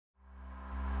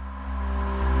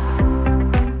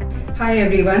Hi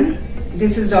everyone,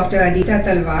 this is Dr. Aneeta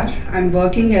Talwar. I'm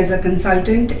working as a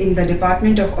consultant in the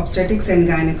Department of Obstetrics and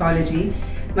Gynaecology,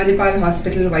 Manipal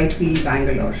Hospitals Whitefield,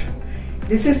 Bangalore.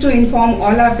 This is to inform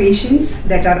all our patients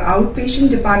that our outpatient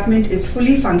department is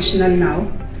fully functional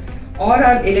now. All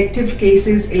our elective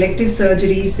cases, elective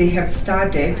surgeries, they have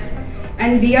started,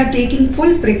 and we are taking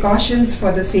full precautions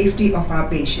for the safety of our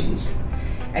patients.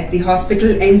 At the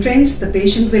hospital entrance, the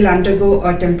patient will undergo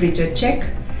a temperature check.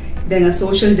 Then a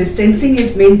social distancing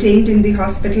is maintained in the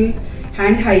hospital,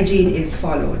 hand hygiene is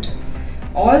followed.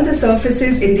 All the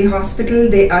surfaces in the hospital,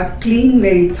 they are cleaned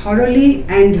very thoroughly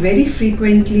and very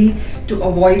frequently to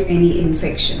avoid any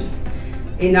infection.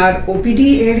 In our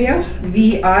OPD area,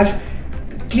 we are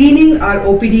cleaning our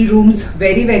OPD rooms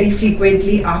very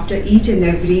frequently after each and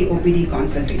every OPD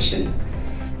consultation.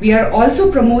 We are also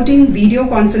promoting video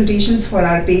consultations for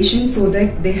our patients so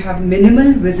that they have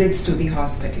minimal visits to the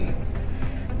hospital.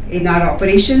 In our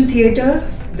operation theatre,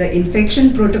 the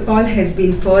infection protocol has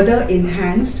been further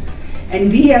enhanced,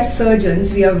 and we as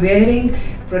surgeons, we are wearing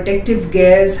protective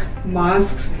gears,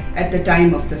 masks at the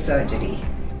time of the surgery.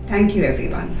 Thank you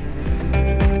everyone.